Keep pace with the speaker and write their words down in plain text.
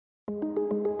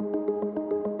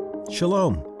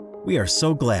Shalom. We are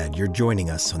so glad you're joining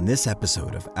us on this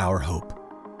episode of Our Hope.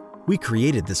 We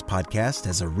created this podcast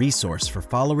as a resource for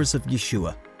followers of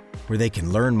Yeshua, where they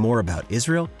can learn more about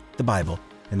Israel, the Bible,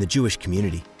 and the Jewish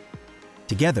community.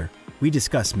 Together, we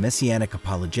discuss messianic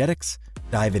apologetics,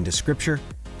 dive into scripture,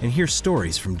 and hear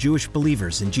stories from Jewish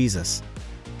believers in Jesus.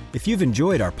 If you've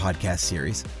enjoyed our podcast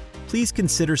series, please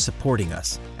consider supporting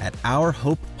us at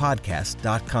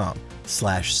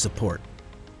ourhopepodcast.com/support.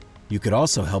 You could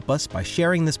also help us by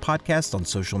sharing this podcast on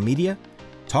social media,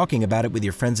 talking about it with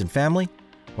your friends and family,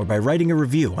 or by writing a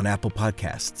review on Apple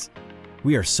Podcasts.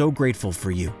 We are so grateful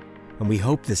for you, and we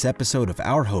hope this episode of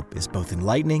Our Hope is both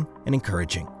enlightening and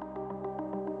encouraging.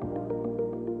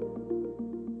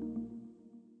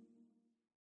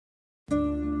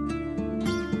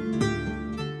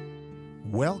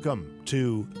 Welcome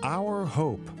to Our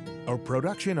Hope, a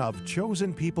production of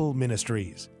Chosen People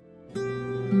Ministries.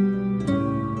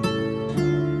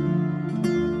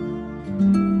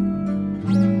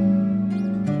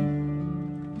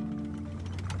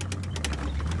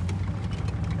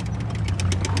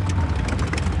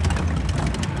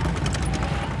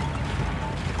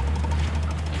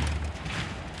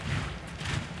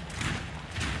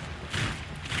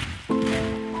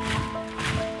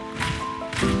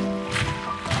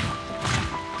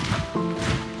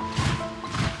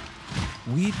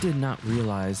 We did not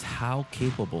realize how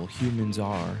capable humans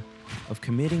are of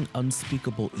committing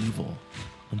unspeakable evil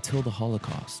until the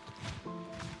Holocaust.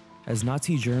 As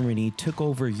Nazi Germany took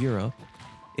over Europe,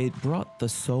 it brought the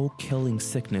soul-killing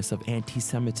sickness of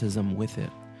anti-Semitism with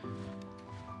it.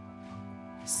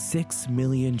 6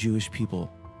 million Jewish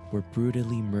people were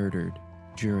brutally murdered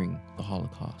during the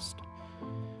Holocaust.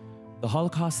 The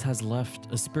Holocaust has left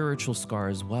a spiritual scar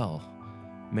as well.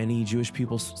 Many Jewish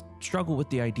people struggle with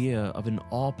the idea of an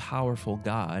all-powerful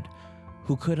God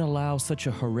who could allow such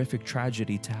a horrific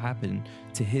tragedy to happen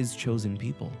to his chosen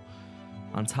people.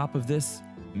 On top of this,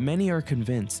 many are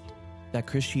convinced that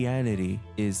Christianity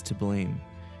is to blame.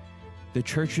 The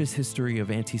church's history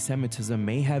of anti-Semitism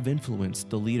may have influenced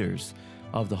the leaders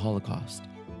of the Holocaust.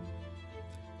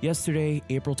 Yesterday,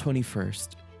 April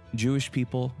 21st, Jewish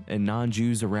people and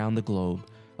non-Jews around the globe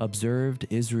observed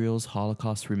Israel's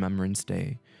Holocaust Remembrance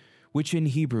Day, which in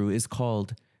Hebrew is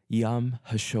called Yom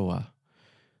HaShoah.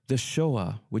 The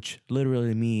Shoah, which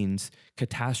literally means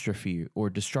catastrophe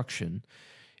or destruction,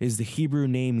 is the Hebrew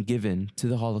name given to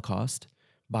the Holocaust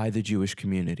by the Jewish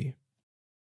community.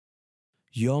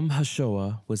 Yom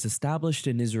HaShoah was established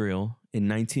in Israel in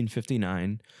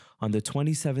 1959 on the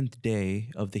 27th day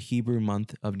of the Hebrew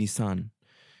month of Nisan.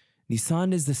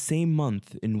 Nisan is the same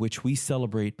month in which we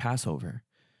celebrate Passover.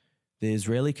 The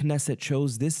Israeli Knesset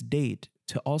chose this date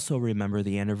to also remember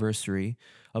the anniversary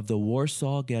of the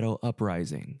Warsaw Ghetto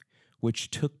Uprising, which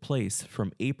took place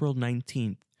from April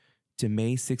 19th to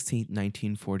May 16th,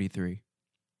 1943.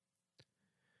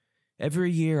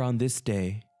 Every year on this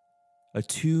day, a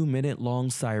 2-minute-long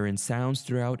siren sounds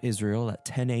throughout Israel at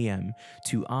 10 a.m.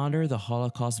 to honor the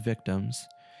Holocaust victims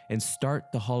and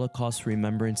start the Holocaust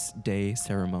Remembrance Day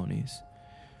ceremonies.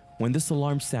 When this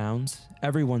alarm sounds,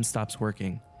 everyone stops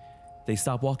working. They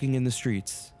stop walking in the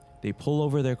streets, they pull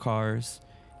over their cars,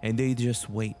 and they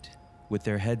just wait with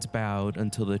their heads bowed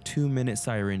until the 2-minute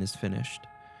siren is finished.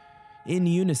 In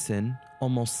unison,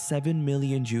 almost 7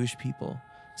 million Jewish people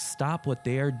stop what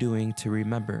they are doing to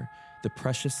remember the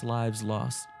precious lives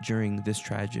lost during this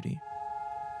tragedy.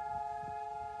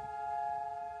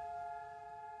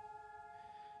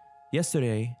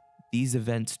 Yesterday, these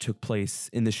events took place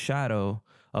in the shadow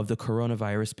of the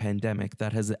coronavirus pandemic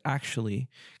that has actually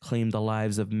claimed the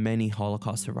lives of many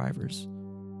Holocaust survivors.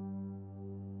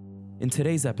 In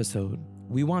today's episode,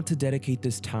 we want to dedicate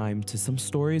this time to some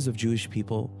stories of Jewish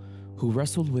people who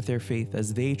wrestled with their faith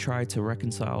as they tried to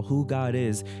reconcile who God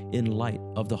is in light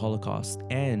of the Holocaust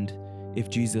and if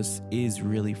Jesus is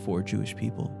really for Jewish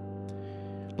people.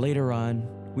 Later on,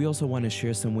 we also want to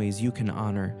share some ways you can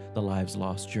honor the lives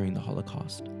lost during the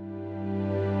Holocaust.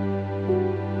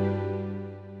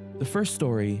 The first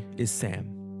story is Sam.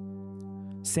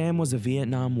 Sam was a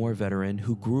Vietnam War veteran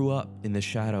who grew up in the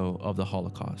shadow of the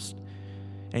Holocaust,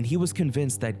 and he was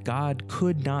convinced that God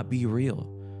could not be real.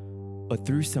 But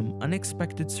through some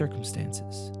unexpected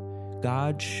circumstances,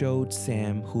 God showed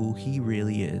Sam who he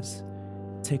really is.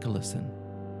 Take a listen.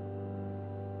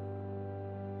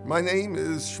 My name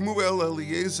is Shmuel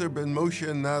Eliezer ben Moshe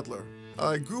Nadler.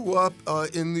 I grew up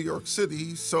in New York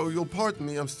City, so you'll pardon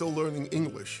me, I'm still learning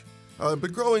English.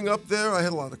 But growing up there, I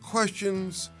had a lot of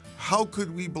questions. How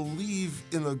could we believe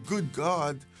in a good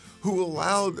God who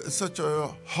allowed such a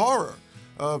horror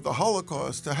of the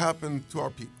Holocaust to happen to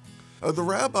our people? The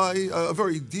rabbi, a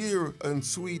very dear and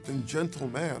sweet and gentle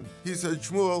man, he said,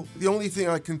 Shmuel, the only thing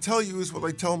I can tell you is what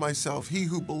I tell myself. He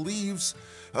who believes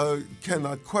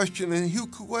cannot question, and he who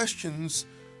questions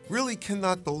really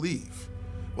cannot believe.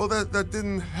 Well, that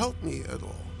didn't help me at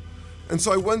all. And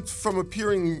so I went from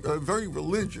appearing very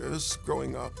religious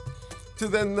growing up to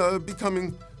then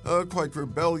becoming quite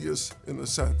rebellious in a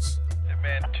sense.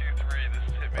 Hitman 2-3, this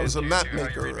is Hitman I was a 2-2. map How you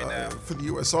maker read me now? for the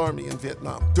U.S. Army in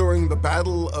Vietnam. During the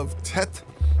Battle of Tet,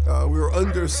 we were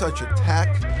under such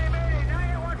attack.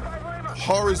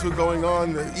 Horrors were going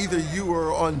on. Either you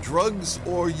were on drugs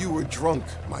or you were drunk.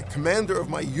 My commander of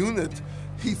my unit,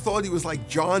 he thought he was like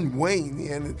John Wayne,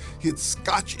 and he had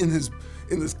scotch in his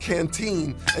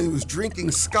canteen, and he was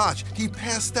drinking scotch. He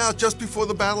passed out just before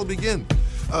the battle began.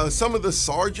 Some of the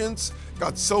sergeants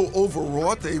got so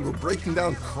overwrought they were breaking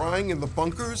down crying in the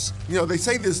bunkers. You know, they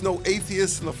say there's no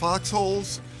atheists in the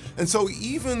foxholes. And so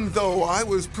even though I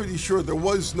was pretty sure there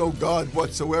was no God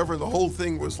whatsoever, the whole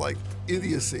thing was like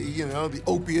idiocy, you know, the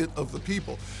opiate of the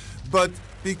people. But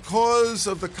because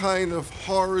of the kind of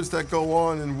horrors that go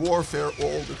on in warfare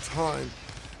all the time,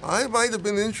 I might have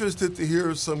been interested to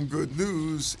hear some good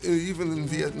news, even in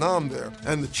Vietnam there.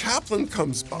 And the chaplain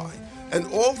comes by, and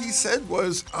all he said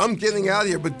was, I'm getting out of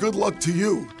here, but good luck to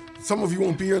you. Some of you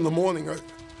won't be here in the morning.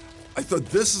 I thought,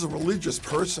 this is a religious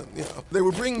person, you know. They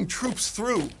were bringing troops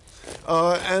through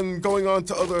and going on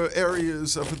to other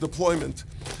areas for deployment.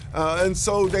 And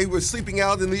so they were sleeping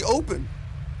out in the open,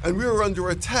 and we were under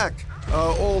attack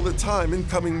all the time,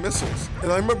 incoming missiles.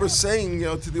 And I remember saying, you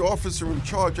know, to the officer in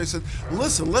charge, I said,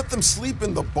 listen, let them sleep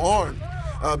in the barn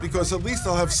because at least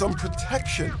they'll have some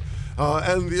protection.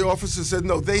 And the officer said,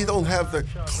 no, they don't have the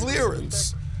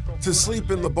clearance to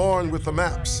sleep in the barn with the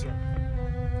maps.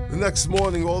 The next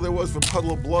morning, all there was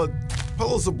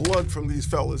puddles of blood from these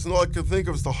fellas, and all I could think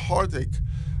of was the heartache.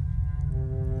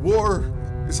 War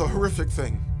is a horrific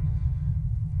thing.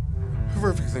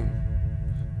 Horrific thing.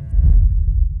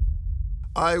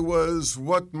 I was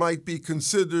what might be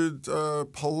considered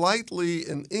politely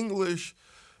in English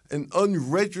an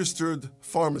unregistered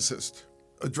pharmacist,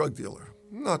 a drug dealer,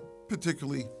 not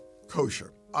particularly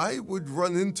kosher. I would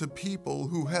run into people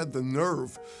who had the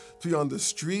nerve to be on the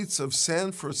streets of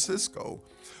San Francisco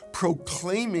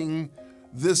proclaiming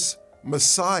this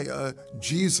Messiah,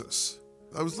 Jesus.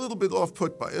 I was a little bit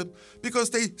off-put by it because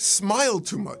they smiled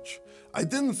too much. I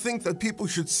didn't think that people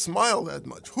should smile that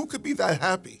much. Who could be that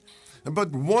happy?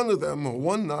 But one of them,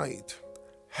 one night,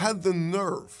 had the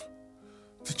nerve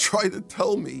to try to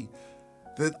tell me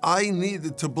that I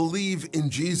needed to believe in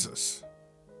Jesus.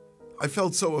 I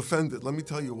felt so offended. Let me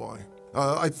tell you why.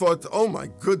 I thought, oh my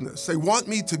goodness, they want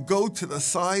me to go to the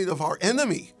side of our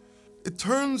enemy. It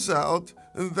turns out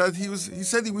that he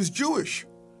said he was Jewish.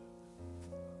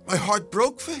 My heart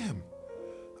broke for him.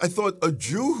 I thought, a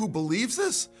Jew who believes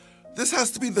this? This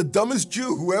has to be the dumbest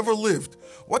Jew who ever lived.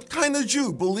 What kind of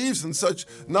Jew believes in such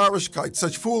narishkeit,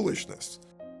 such foolishness?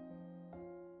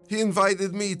 He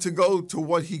invited me to go to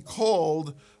what he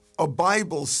called a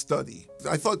Bible study.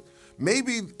 I thought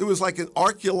maybe it was like an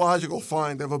archaeological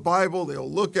find. They have a Bible,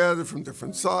 they'll look at it from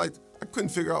different sides. I couldn't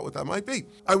figure out what that might be.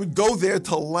 I would go there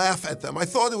to laugh at them. I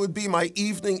thought it would be my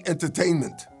evening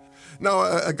entertainment. Now,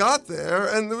 I got there,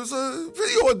 and there was a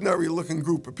pretty ordinary-looking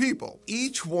group of people.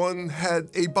 Each one had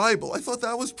a Bible. I thought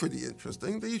that was pretty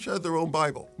interesting. They each had their own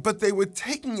Bible. But they were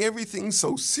taking everything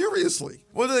so seriously.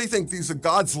 What do they think? These are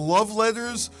God's love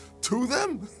letters to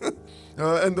them?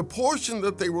 And the portion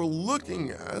that they were looking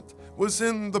at was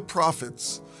in the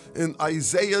prophets, in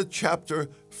Isaiah chapter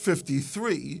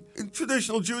 53. In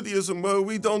traditional Judaism,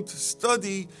 we don't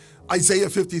study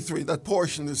Isaiah 53. That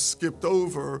portion is skipped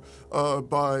over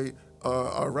by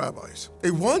our rabbis. They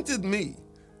wanted me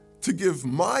to give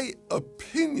my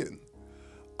opinion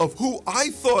of who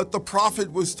I thought the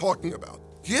prophet was talking about.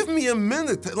 Give me a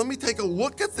minute. Let me take a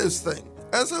look at this thing.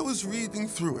 As I was reading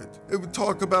through it, it would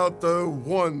talk about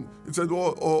one. It said,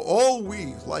 all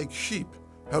we, like sheep,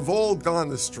 have all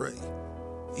gone astray.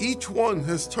 Each one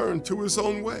has turned to his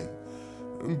own way.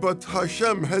 But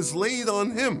Hashem has laid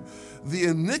on him the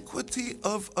iniquity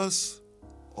of us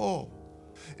all.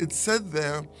 It said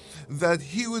there that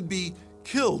he would be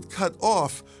killed, cut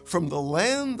off from the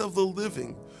land of the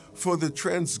living for the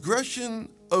transgression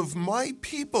of my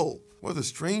people. What a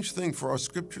strange thing for our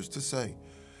scriptures to say.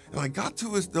 And I got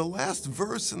to the last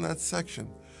verse in that section,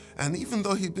 and even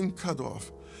though he'd been cut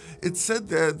off, it said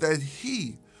there that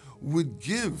he would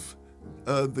give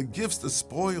the gifts, the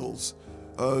spoils,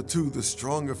 to the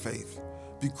stronger faith,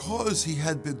 because he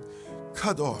had been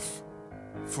cut off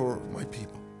for my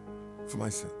people, for my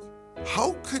sins.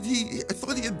 How could he? I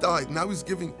thought he had died. Now he's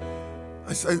giving.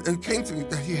 It came to me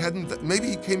that maybe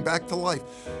he came back to life.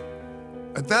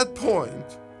 At that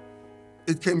point,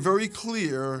 it came very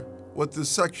clear what this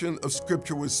section of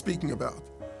scripture was speaking about.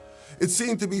 It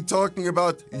seemed to be talking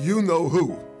about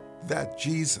you-know-who, that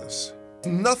Jesus.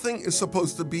 Nothing is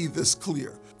supposed to be this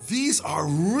clear. These are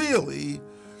really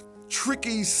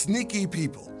tricky, sneaky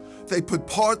people. They put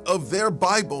part of their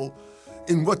Bible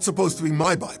in what's supposed to be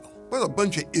my Bible. What a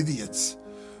bunch of idiots,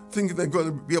 thinking they're going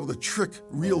to be able to trick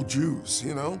real Jews,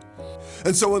 you know?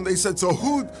 And so when they said, so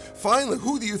who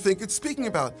do you think it's speaking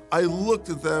about? I looked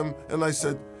at them and I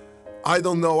said, I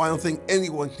don't know. I don't think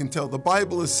anyone can tell. The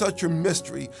Bible is such a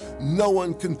mystery. No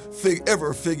one can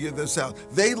ever figure this out.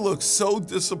 They looked so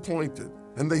disappointed.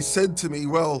 And they said to me,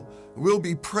 well, we'll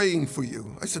be praying for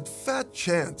you. I said, fat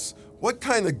chance. What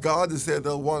kind of God is there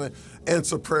that'll want to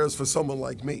answer prayers for someone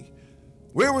like me?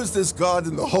 Where was this God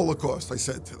in the Holocaust? I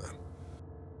said to them.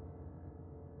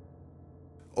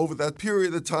 Over that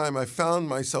period of time, I found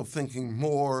myself thinking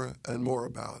more and more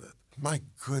about it. My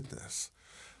goodness,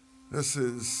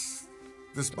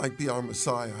 this might be our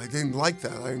Messiah. I didn't like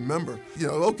that. I remember,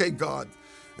 okay, God,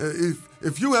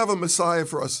 if you have a Messiah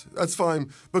for us, that's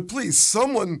fine. But please,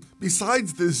 someone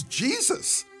besides this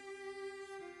Jesus.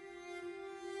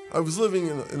 I was living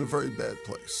in a very bad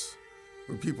place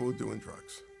where people were doing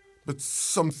drugs. But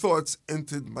some thoughts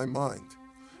entered my mind.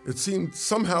 It seemed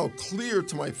somehow clear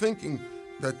to my thinking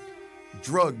that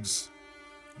drugs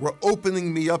were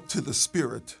opening me up to the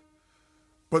Spirit,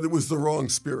 but it was the wrong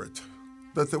spirit.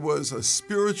 That there was a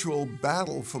spiritual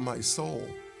battle for my soul.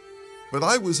 But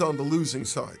I was on the losing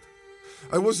side.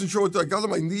 I wasn't sure what to do. I got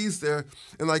on my knees there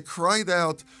and I cried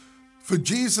out for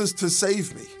Jesus to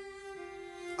save me.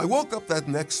 I woke up that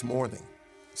next morning.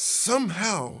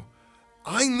 Somehow,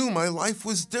 I knew my life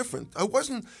was different. I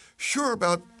wasn't sure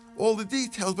about all the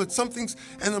details, but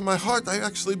and in my heart, I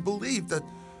actually believed that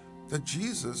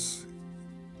Jesus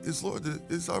is Lord,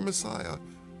 is our Messiah.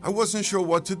 I wasn't sure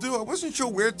what to do. I wasn't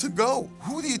sure where to go.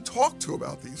 Who do you talk to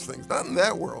about these things? Not in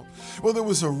that world. Well, there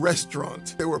was a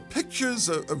restaurant. There were pictures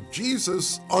of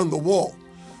Jesus on the wall.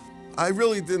 I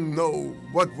really didn't know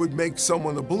what would make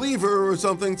someone a believer or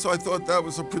something, so I thought that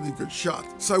was a pretty good shot.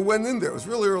 So I went in there. It was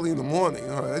really early in the morning.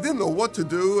 I didn't know what to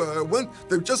do.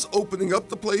 They were just opening up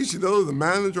the place, the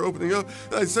manager opening up.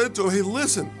 And I said to him, hey,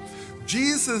 listen,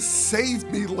 Jesus saved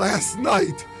me last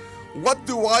night. What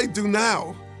do I do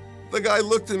now? The guy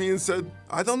looked at me and said,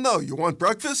 I don't know. You want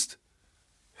breakfast?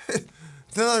 Then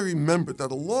I remembered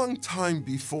that a long time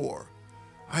before,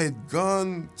 I had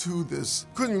gone to this,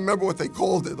 couldn't remember what they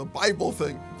called it, a Bible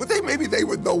thing, but maybe they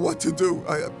would know what to do.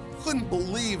 I couldn't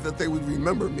believe that they would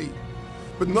remember me.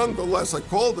 But nonetheless, I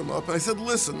called them up and I said,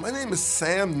 listen, my name is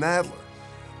Sam Nadler.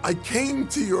 I came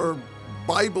to your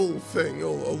Bible thing a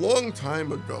long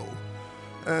time ago.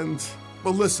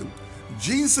 But listen,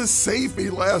 Jesus saved me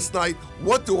last night.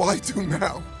 What do I do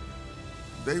now?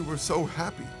 They were so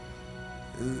happy.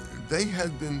 They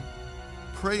had been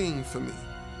praying for me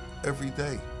every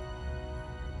day.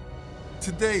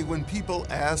 Today, when people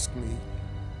ask me,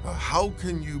 how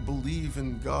can you believe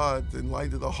in God in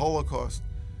light of the Holocaust?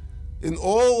 In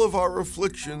all of our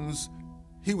afflictions,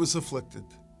 he was afflicted.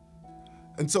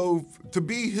 And so to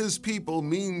be his people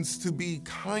means to be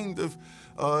kind of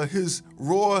his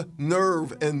raw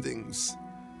nerve endings.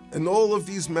 In all of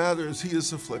these matters, he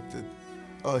is afflicted.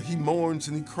 He mourns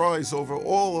and he cries over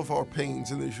all of our pains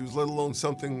and issues, let alone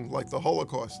something like the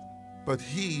Holocaust. But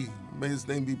he, may his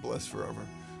name be blessed forever.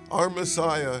 Our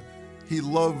Messiah, he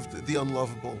loved the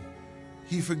unlovable.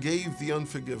 He forgave the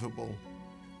unforgivable.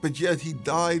 But yet he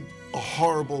died a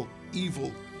horrible,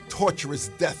 evil, torturous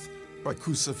death by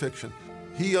crucifixion.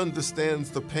 He understands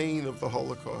the pain of the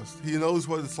Holocaust. He knows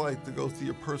what it's like to go through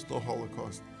your personal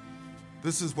Holocaust.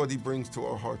 This is what he brings to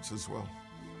our hearts as well.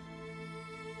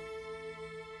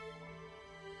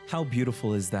 How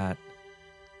beautiful is that?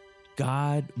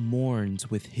 God mourns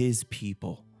with his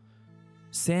people.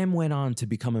 Sam went on to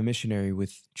become a missionary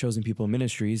with Chosen People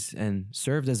Ministries and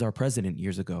served as our president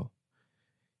years ago.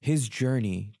 His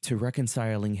journey to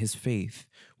reconciling his faith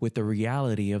with the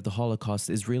reality of the Holocaust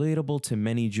is relatable to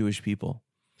many Jewish people,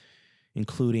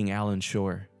 including Alan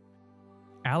Shore.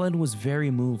 Alan was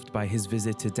very moved by his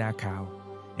visit to Dachau,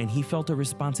 and he felt a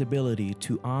responsibility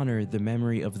to honor the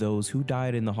memory of those who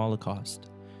died in the Holocaust.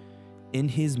 In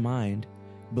his mind,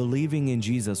 believing in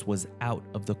Jesus was out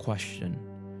of the question.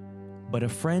 But a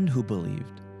friend who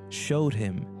believed showed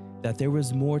him that there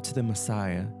was more to the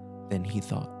Messiah than he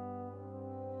thought.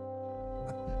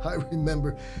 I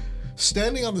remember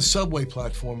standing on the subway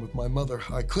platform with my mother.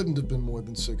 I couldn't have been more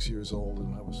than 6 years old,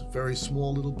 and I was a very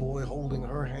small little boy holding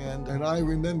her hand. And I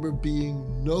remember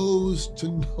being nose to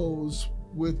nose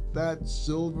with that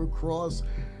silver cross,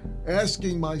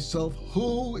 asking myself,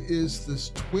 who is this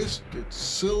twisted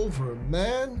silver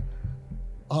man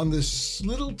on this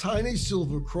little tiny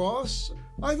silver cross?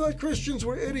 I thought Christians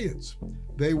were idiots.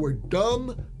 They were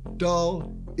dumb,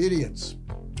 dull idiots.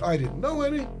 I didn't know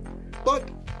any, but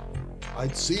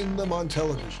I'd seen them on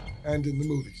television and in the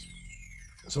movies.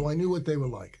 So I knew what they were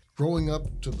like. Growing up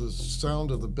to the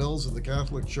sound of the bells of the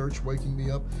Catholic Church waking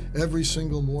me up every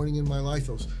single morning in my life,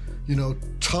 those,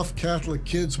 tough Catholic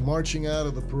kids marching out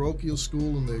of the parochial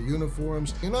school in their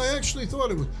uniforms. And I actually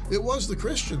thought it was the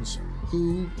Christians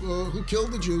who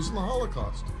killed the Jews in the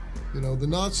Holocaust. The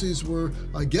Nazis were,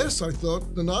 I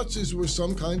thought the Nazis were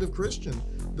some kind of Christian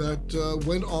that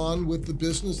went on with the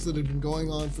business that had been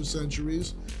going on for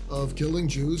centuries of killing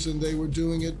Jews, and they were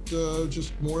doing it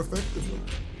just more effectively.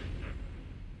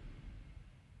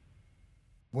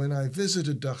 When I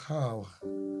visited Dachau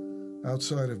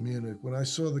outside of Munich, when I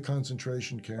saw the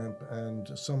concentration camp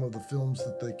and some of the films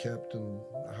that they kept and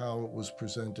how it was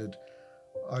presented,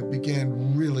 I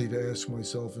began really to ask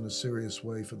myself in a serious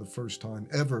way, for the first time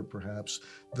ever perhaps,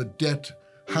 the debt,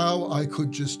 how I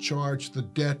could discharge the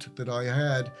debt that I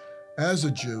had as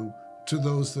a Jew to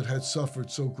those that had suffered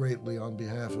so greatly on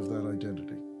behalf of that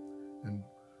identity, and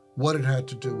what it had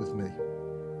to do with me.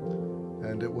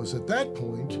 And it was at that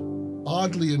point,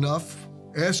 oddly enough,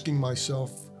 asking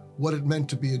myself what it meant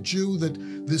to be a Jew,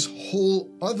 that this whole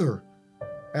other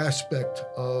aspect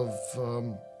of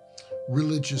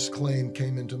religious claim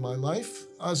came into my life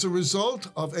as a result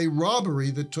of a robbery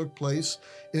that took place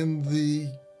in the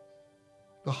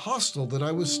hostel that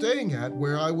I was staying at,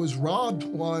 where I was robbed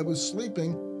while I was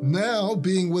sleeping. Now,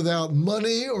 being without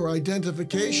money or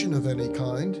identification of any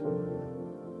kind,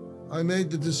 I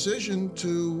made the decision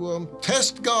to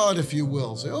test God, if you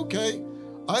will. Say, okay,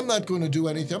 I'm not going to do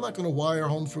anything. I'm not going to wire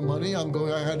home for money.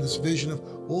 I had this vision of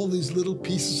all these little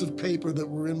pieces of paper that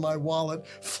were in my wallet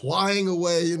flying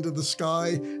away into the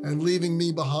sky and leaving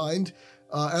me behind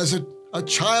as a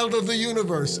child of the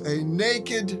universe, a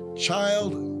naked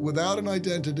child without an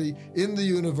identity in the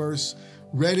universe,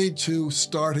 ready to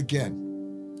start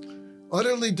again,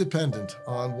 utterly dependent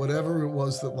on whatever it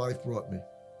was that life brought me.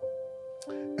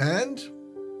 And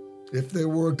if there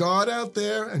were a God out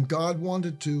there and God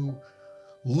wanted to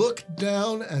look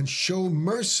down and show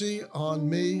mercy on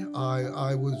me,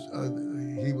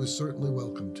 he was certainly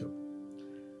welcome to.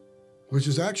 Which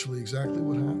is actually exactly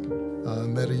what happened. I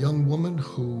met a young woman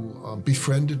who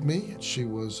befriended me. She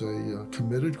was a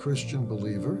committed Christian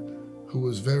believer who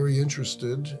was very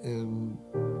interested in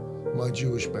my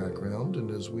Jewish background.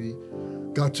 And as we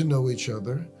got to know each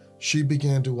other, she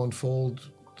began to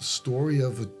unfold the story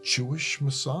of a Jewish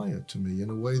Messiah to me in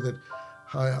a way that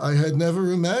I had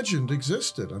never imagined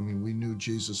existed. I mean, we knew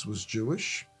Jesus was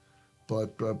Jewish,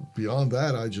 but beyond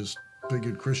that, I just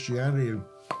figured Christianity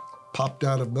popped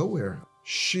out of nowhere.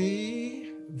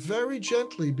 She very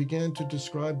gently began to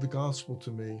describe the gospel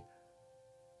to me,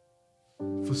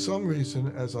 for some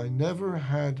reason, as I never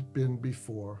had been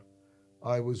before.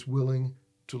 I was willing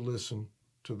to listen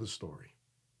to the story.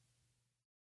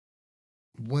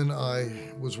 When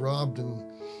I was robbed in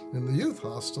the youth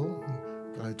hostel,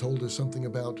 I told her something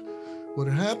about what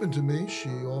had happened to me. She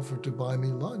offered to buy me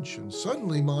lunch, and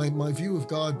suddenly my view of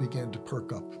God began to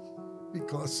perk up,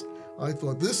 because I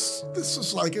thought, this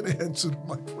is like an answer to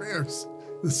my prayers.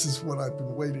 This is what I've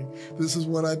been waiting. This is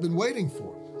what I've been waiting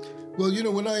for. Well,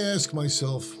 when I ask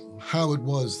myself how it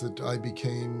was that I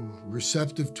became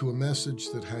receptive to a message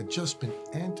that had just been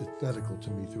antithetical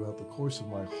to me throughout the course of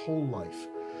my whole life,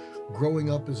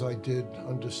 growing up as I did,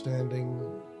 understanding,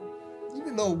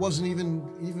 even though it wasn't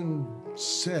even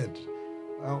said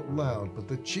out loud, but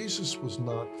that Jesus was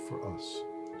not for us.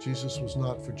 Jesus was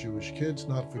not for Jewish kids,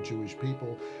 not for Jewish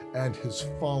people, and his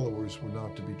followers were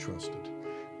not to be trusted.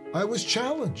 I was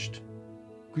challenged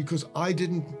because I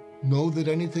didn't know that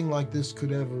anything like this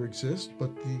could ever exist, but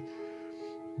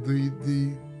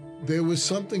there was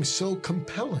something so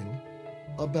compelling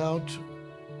about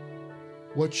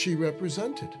what she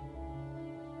represented.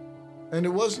 And it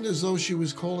wasn't as though she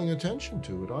was calling attention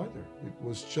to it either. It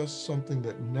was just something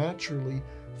that naturally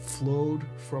flowed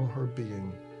from her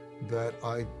being that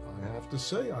I have to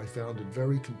say, I found it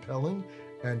very compelling,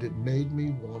 and it made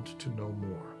me want to know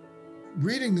more.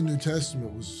 Reading the New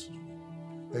Testament was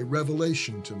a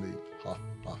revelation to me,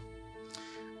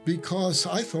 because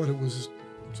I thought it was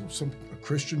a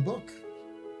Christian book.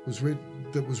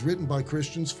 That was written by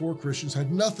Christians for Christians,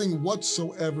 had nothing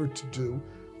whatsoever to do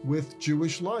with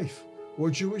Jewish life or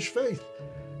Jewish faith.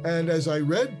 And as I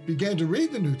began to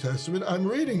read the New Testament, I'm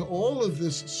reading all of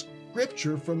this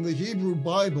scripture from the Hebrew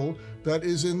Bible that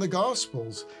is in the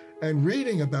Gospels, and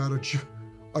reading about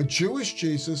a Jewish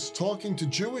Jesus talking to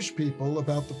Jewish people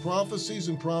about the prophecies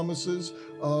and promises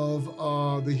of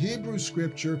the Hebrew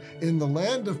scripture in the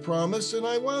land of promise, and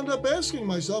I wound up asking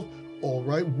myself, all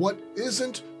right, what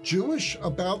isn't Jewish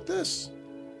about this?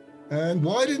 And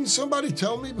why didn't somebody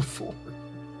tell me before?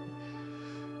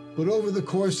 But over the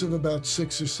course of about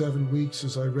 6 or 7 weeks,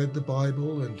 as I read the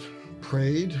Bible and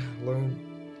prayed, learned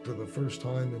for the first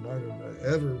time in, I don't know,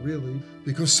 ever really,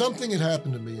 because something had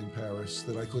happened to me in Paris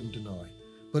that I couldn't deny.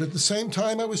 But at the same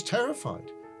time, I was terrified.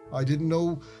 I didn't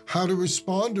know how to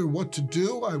respond or what to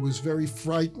do. I was very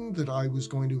frightened that I was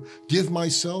going to give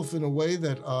myself in a way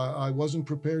that I wasn't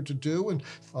prepared to do. And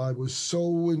I was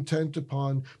so intent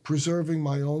upon preserving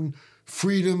my own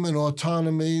freedom and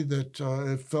autonomy that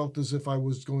it felt as if I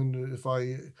was going to,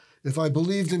 if I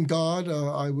believed in God,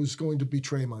 I was going to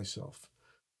betray myself.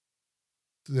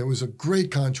 There was a great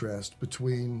contrast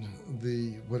between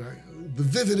the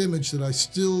vivid image that I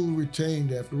still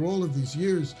retained after all of these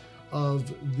years of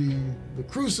the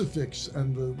crucifix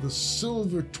and the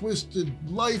silver twisted,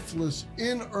 lifeless,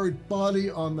 inert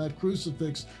body on that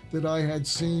crucifix that I had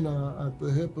seen at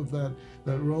the hip of that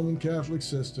Roman Catholic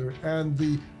sister, and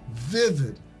the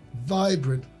vivid,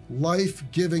 vibrant,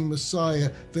 life-giving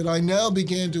Messiah that I now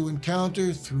began to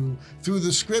encounter through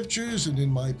the scriptures and in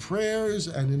my prayers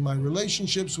and in my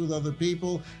relationships with other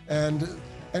people, and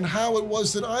how it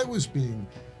was that I was being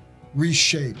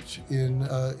reshaped in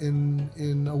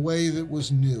a way that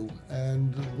was new.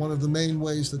 And one of the main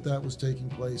ways that was taking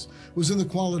place was in the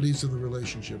qualities of the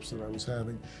relationships that I was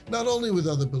having, not only with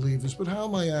other believers, but how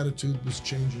my attitude was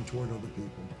changing toward other people.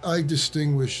 I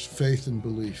distinguish faith and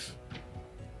belief.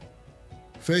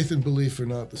 Faith and belief are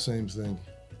not the same thing.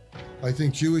 I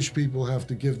think Jewish people have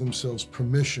to give themselves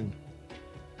permission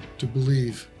to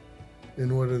believe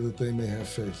in order that they may have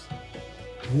faith.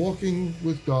 Walking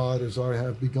with God, as I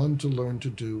have begun to learn to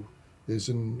do, is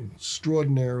an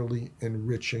extraordinarily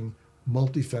enriching,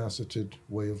 multifaceted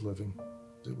way of living.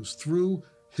 It was through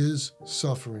his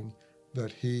suffering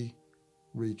that he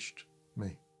reached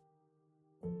me.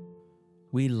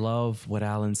 We love what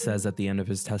Alan says at the end of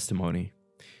his testimony.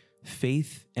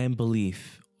 Faith and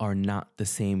belief are not the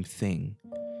same thing,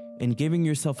 and giving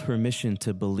yourself permission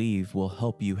to believe will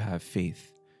help you have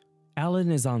faith.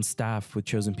 Alan is on staff with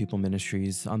Chosen People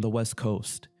Ministries on the West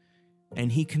Coast,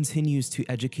 and he continues to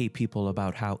educate people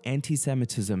about how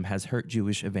anti-Semitism has hurt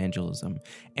Jewish evangelism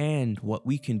and what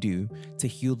we can do to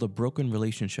heal the broken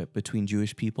relationship between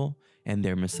Jewish people and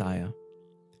their Messiah.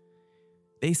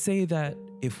 They say that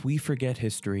if we forget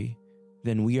history,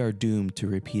 then we are doomed to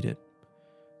repeat it.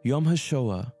 Yom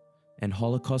HaShoah and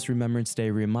Holocaust Remembrance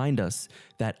Day remind us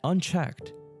that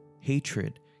unchecked,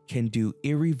 hatred can do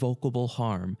irrevocable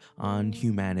harm on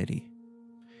humanity.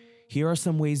 Here are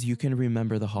some ways you can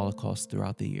remember the Holocaust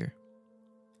throughout the year.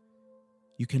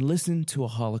 You can listen to a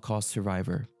Holocaust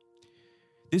survivor.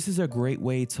 This is a great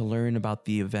way to learn about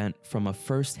the event from a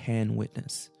first-hand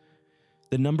witness.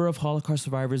 The number of Holocaust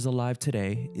survivors alive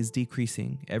today is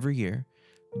decreasing every year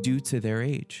due to their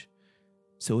age.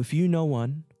 So if you know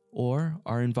one or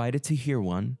are invited to hear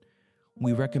one,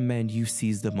 we recommend you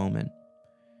seize the moment.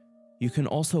 You can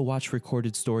also watch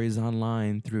recorded stories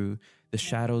online through the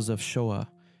Shadows of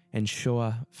Shoah and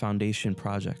Shoah Foundation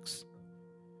projects.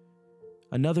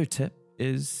 Another tip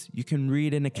is you can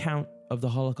read an account of the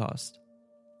Holocaust.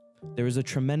 There is a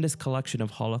tremendous collection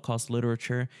of Holocaust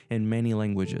literature in many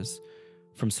languages,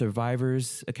 from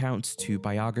survivors' accounts to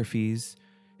biographies,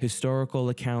 historical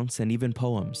accounts, and even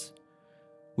poems.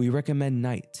 We recommend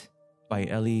Night by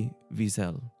Elie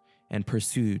Wiesel and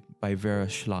Pursued by Vera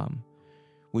Schlam,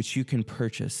 which you can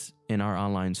purchase in our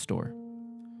online store.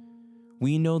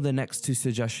 We know the next two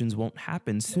suggestions won't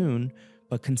happen soon,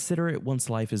 but consider it once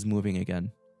life is moving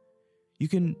again. You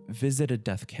can visit a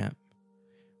death camp.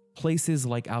 Places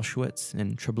like Auschwitz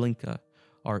and Treblinka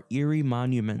are eerie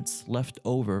monuments left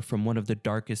over from one of the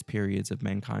darkest periods of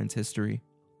mankind's history.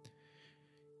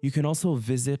 You can also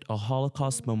visit a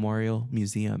Holocaust Memorial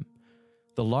Museum.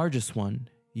 The largest one,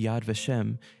 Yad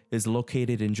Vashem, is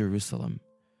located in Jerusalem.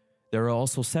 There are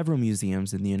also several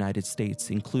museums in the United States,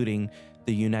 including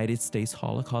the United States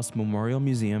Holocaust Memorial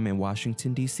Museum in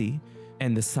Washington, D.C.,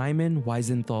 and the Simon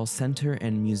Wiesenthal Center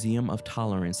and Museum of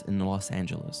Tolerance in Los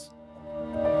Angeles.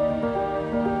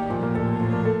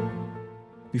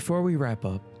 Before we wrap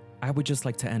up, I would just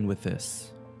like to end with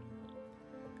this.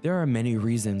 There are many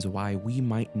reasons why we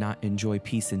might not enjoy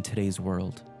peace in today's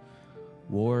world.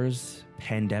 Wars,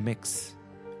 pandemics,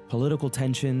 political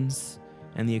tensions,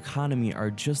 and the economy are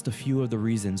just a few of the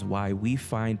reasons why we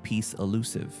find peace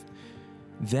elusive.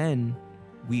 Then,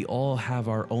 we all have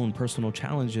our own personal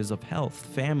challenges of health,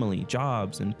 family,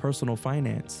 jobs, and personal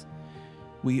finance.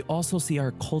 we also see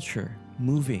our culture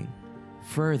moving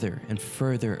further and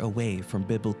further away from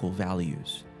biblical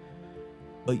values.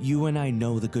 But you and I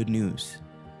know the good news.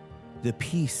 The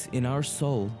peace in our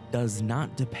soul does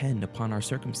not depend upon our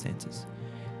circumstances.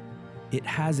 It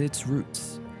has its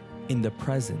roots in the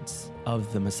presence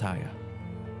of the Messiah.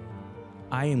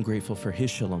 I am grateful for his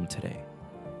shalom today,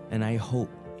 and I hope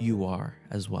you are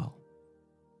as well.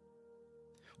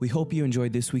 We hope you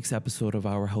enjoyed this week's episode of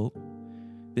Our Hope.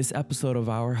 This episode of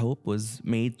Our Hope was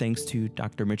made thanks to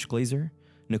Dr. Mitch Glazer,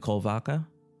 Nicole Vaca,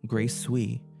 Grace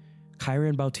Sui,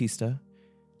 Kyron Bautista,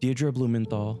 Deirdre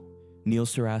Blumenthal, Neil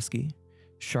Saraski,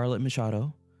 Charlotte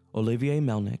Machado, Olivier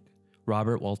Melnick,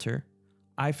 Robert Walter,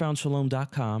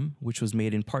 iFoundShalom.com, which was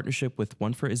made in partnership with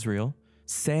One for Israel,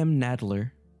 Sam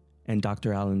Nadler, and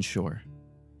Dr. Alan Shore.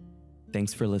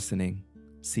 Thanks for listening.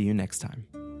 See you next time.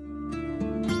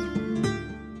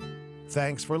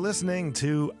 Thanks for listening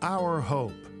to Our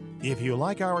Hope. If you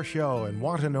like our show and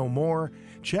want to know more,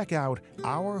 check out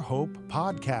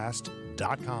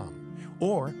OurHopePodcast.com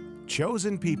or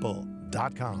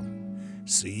ChosenPeople.com.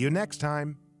 See you next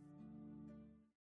time.